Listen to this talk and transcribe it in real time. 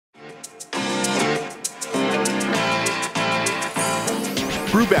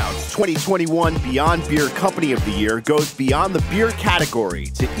Brewbound's 2021 Beyond Beer Company of the Year goes beyond the beer category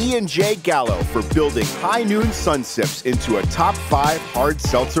to Ian J. Gallo for building High Noon Sun Sips into a top 5 hard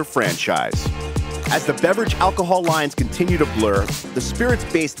seltzer franchise. As the beverage alcohol lines continue to blur, the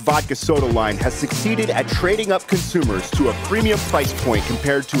spirits-based vodka soda line has succeeded at trading up consumers to a premium price point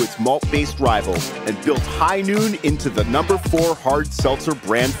compared to its malt-based rivals and built High Noon into the number 4 hard seltzer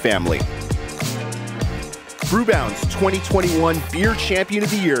brand family. Brewbound's 2021 Beer Champion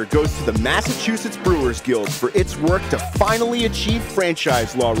of the Year goes to the Massachusetts Brewers Guild for its work to finally achieve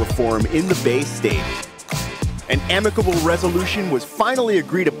franchise law reform in the Bay State. An amicable resolution was finally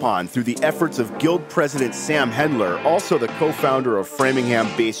agreed upon through the efforts of Guild President Sam Hendler, also the co-founder of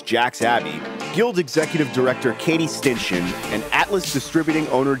Framingham-based Jack's Abbey, Guild Executive Director Katie Stinchen, and Atlas Distributing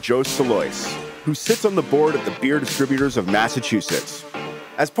owner Joe Salois, who sits on the board of the Beer Distributors of Massachusetts.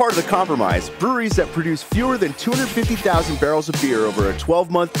 As part of the compromise, breweries that produce fewer than 250,000 barrels of beer over a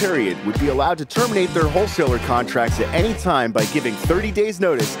 12-month period would be allowed to terminate their wholesaler contracts at any time by giving 30 days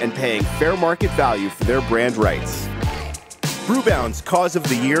notice and paying fair market value for their brand rights. Brewbound's Cause of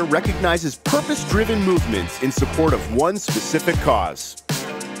the Year recognizes purpose-driven movements in support of one specific cause.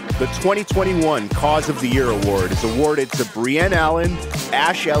 The 2021 Cause of the Year Award is awarded to Brienne Allen,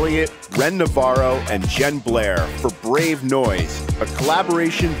 Ash Elliott, Ren Navarro, and Jen Blair for Brave Noise, a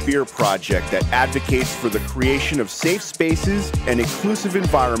collaboration beer project that advocates for the creation of safe spaces and inclusive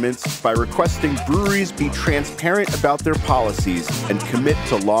environments by requesting breweries be transparent about their policies and commit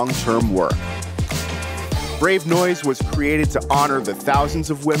to long-term work. Brave Noise was created to honor the thousands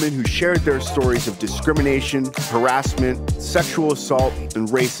of women who shared their stories of discrimination, harassment, sexual assault, and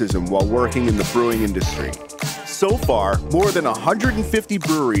racism while working in the brewing industry. So far, more than 150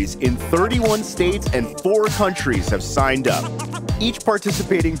 breweries in 31 states and 4 countries have signed up. Each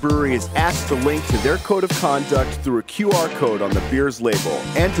participating brewery is asked to link to their code of conduct through a QR code on the beer's label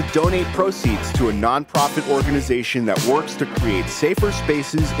and to donate proceeds to a nonprofit organization that works to create safer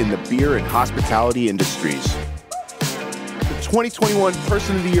spaces in the beer and hospitality industries. The 2021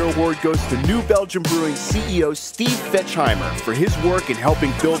 Person of the Year Award goes to New Belgium Brewing CEO Steve Fetchheimer for his work in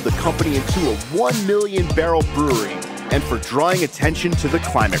helping build the company into a 1 million barrel brewery and for drawing attention to the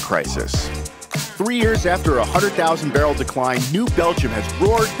climate crisis. 3 years after a 100,000 barrel decline, New Belgium has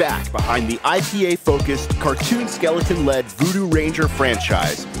roared back behind the IPA-focused, cartoon skeleton-led Voodoo Ranger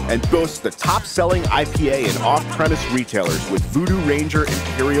franchise and boasts the top-selling IPA in off-premise retailers with Voodoo Ranger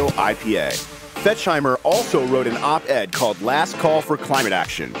Imperial IPA. Fetchheimer also wrote an op-ed called Last Call for Climate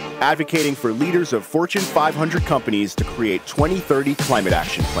Action, advocating for leaders of Fortune 500 companies to create 2030 climate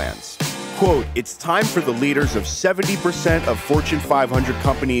action plans. Quote, "It's time for the leaders of 70% of Fortune 500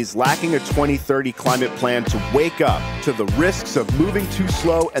 companies lacking a 2030 climate plan to wake up to the risks of moving too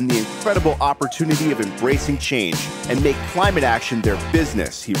slow and the incredible opportunity of embracing change and make climate action their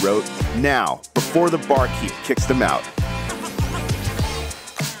business," he wrote, now, before the barkeep kicks them out.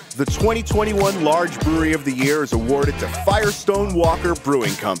 The 2021 Large Brewery of the Year is awarded to Firestone Walker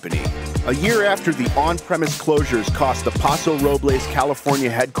Brewing Company. A year after the on-premise closures cost the Paso Robles, California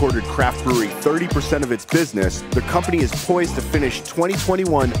headquartered craft brewery 30% of its business, the company is poised to finish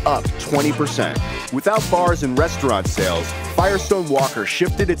 2021 up 20%. Without bars and restaurant sales, Firestone Walker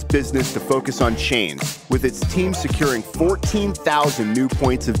shifted its business to focus on chains, with its team securing 14,000 new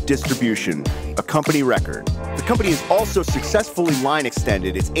points of distribution, a company record. The company has also successfully line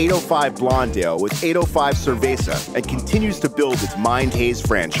extended its 805 Blonde Ale with 805 Cerveza and continues to build its Mind Haze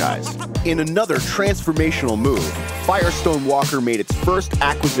franchise. In another transformational move, Firestone Walker made its first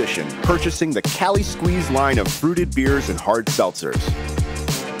acquisition, purchasing the Cali Squeeze line of fruited beers and hard seltzers.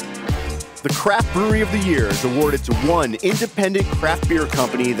 The Craft Brewery of the Year is awarded to one independent craft beer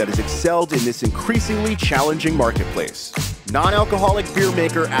company that has excelled in this increasingly challenging marketplace. Non-alcoholic beer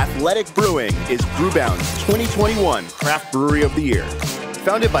maker Athletic Brewing is Brewbound's 2021 Craft Brewery of the Year.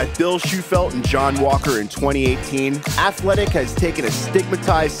 Founded by Bill Schufelt and John Walker in 2018, Athletic has taken a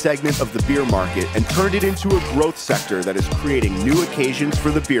stigmatized segment of the beer market and turned it into a growth sector that is creating new occasions for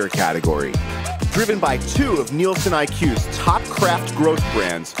the beer category. Driven by 2 of Nielsen IQ's top craft growth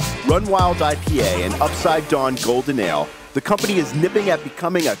brands, Run Wild IPA and Upside Dawn Golden Ale, the company is nipping at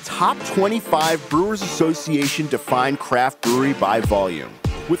becoming a top 25 Brewers Association defined craft brewery by volume.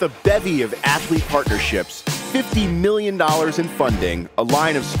 With a bevy of athlete partnerships, $50 million in funding, a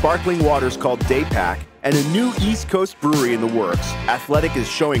line of sparkling waters called Daypack, and a new East Coast brewery in the works, Athletic is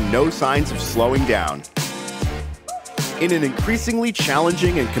showing no signs of slowing down. In an increasingly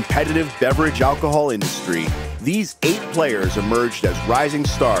challenging and competitive beverage alcohol industry, these 8 players emerged as rising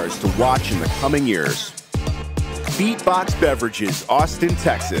stars to watch in the coming years. Beatbox Beverages, Austin,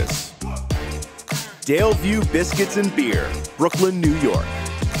 Texas. Daleview Biscuits and Beer, Brooklyn, New York.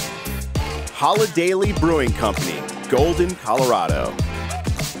 Holidaily Brewing Company, Golden, Colorado.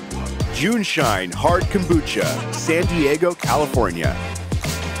 Juneshine Hard Kombucha, San Diego, California.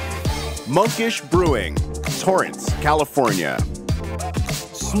 Monkish Brewing, Torrance, California.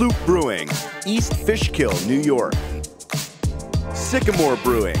 Sloop Brewing, East Fishkill, New York. Sycamore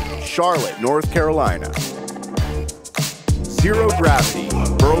Brewing, Charlotte, North Carolina. Zero Gravity,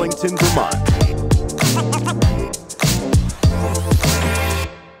 Burlington, Vermont.